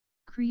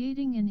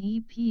Creating an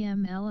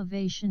EPM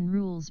elevation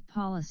rules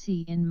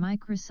policy in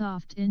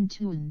Microsoft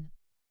Intune.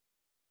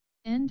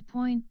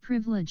 Endpoint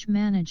Privilege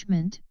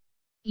Management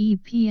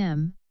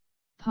 (EPM)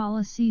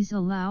 policies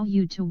allow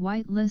you to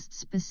whitelist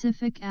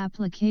specific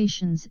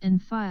applications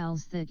and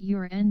files that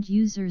your end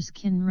users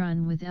can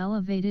run with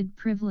elevated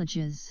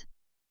privileges.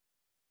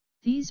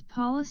 These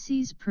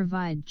policies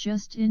provide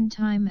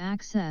just-in-time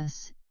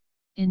access,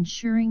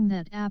 ensuring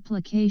that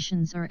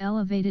applications are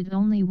elevated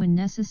only when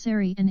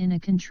necessary and in a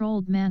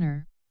controlled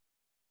manner.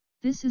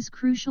 This is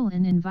crucial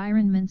in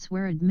environments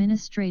where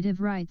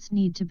administrative rights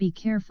need to be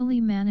carefully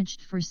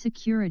managed for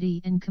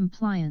security and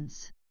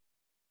compliance.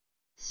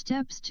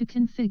 Steps to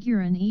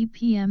configure an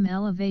EPM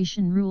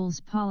elevation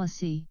rules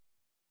policy.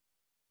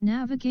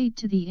 Navigate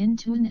to the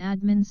Intune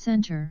Admin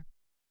Center.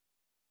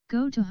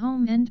 Go to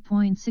Home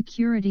Endpoint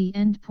Security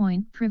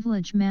Endpoint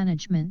Privilege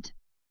Management.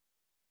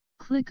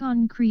 Click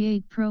on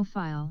Create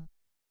Profile.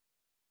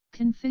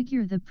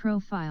 Configure the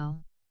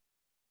profile.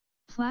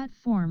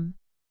 Platform,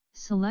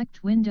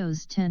 select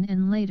Windows 10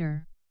 and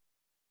later.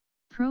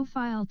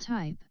 Profile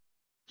type,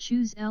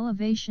 choose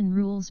Elevation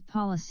Rules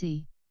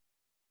Policy.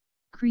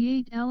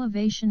 Create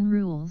Elevation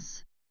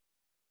Rules.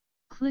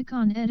 Click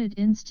on Edit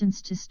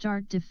Instance to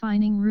start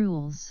defining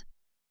rules.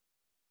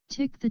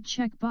 Tick the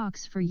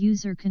checkbox for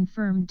User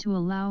Confirmed to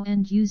allow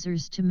end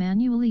users to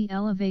manually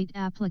elevate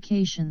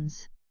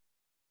applications.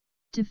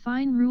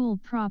 Define rule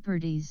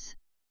properties.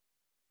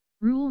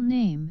 Rule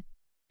name,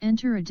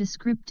 enter a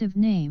descriptive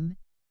name,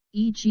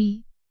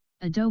 e.g.,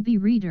 Adobe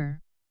Reader.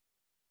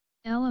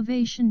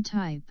 Elevation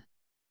type.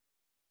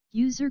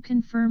 User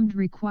Confirmed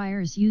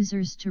requires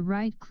users to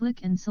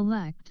right-click and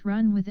select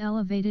Run with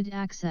Elevated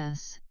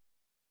Access.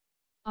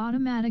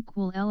 Automatic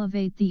will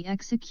elevate the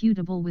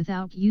executable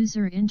without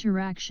user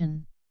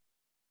interaction.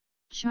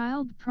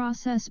 Child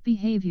process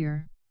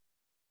behavior.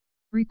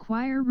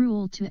 Require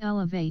rule to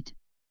elevate,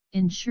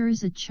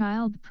 ensures a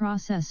child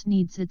process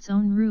needs its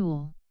own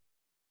rule.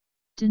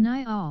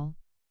 Deny all,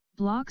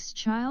 blocks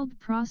child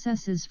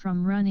processes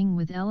from running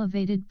with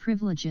elevated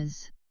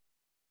privileges.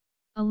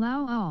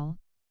 Allow all,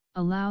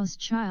 allows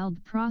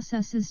child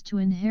processes to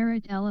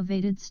inherit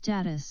elevated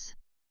status.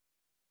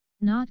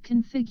 Not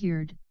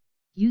configured,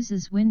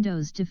 uses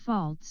Windows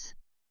defaults.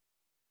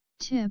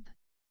 Tip: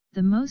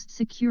 the most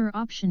secure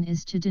option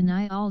is to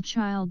deny all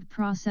child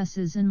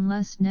processes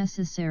unless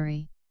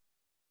necessary.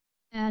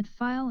 Add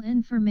file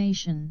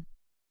information.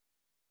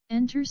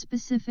 Enter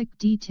specific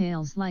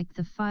details like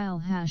the file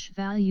hash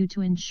value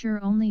to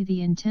ensure only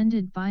the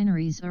intended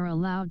binaries are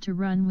allowed to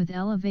run with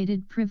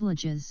elevated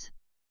privileges.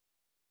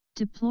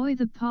 Deploy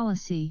the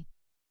policy.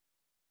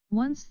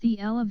 Once the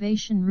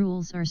elevation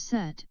rules are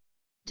set,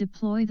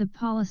 deploy the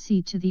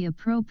policy to the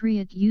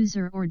appropriate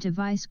user or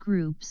device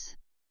groups.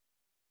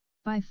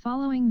 By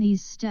following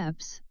these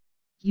steps,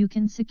 you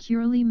can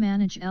securely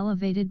manage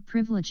elevated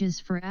privileges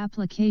for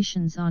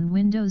applications on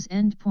Windows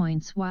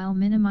endpoints while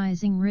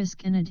minimizing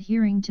risk and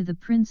adhering to the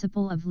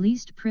principle of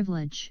least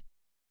privilege.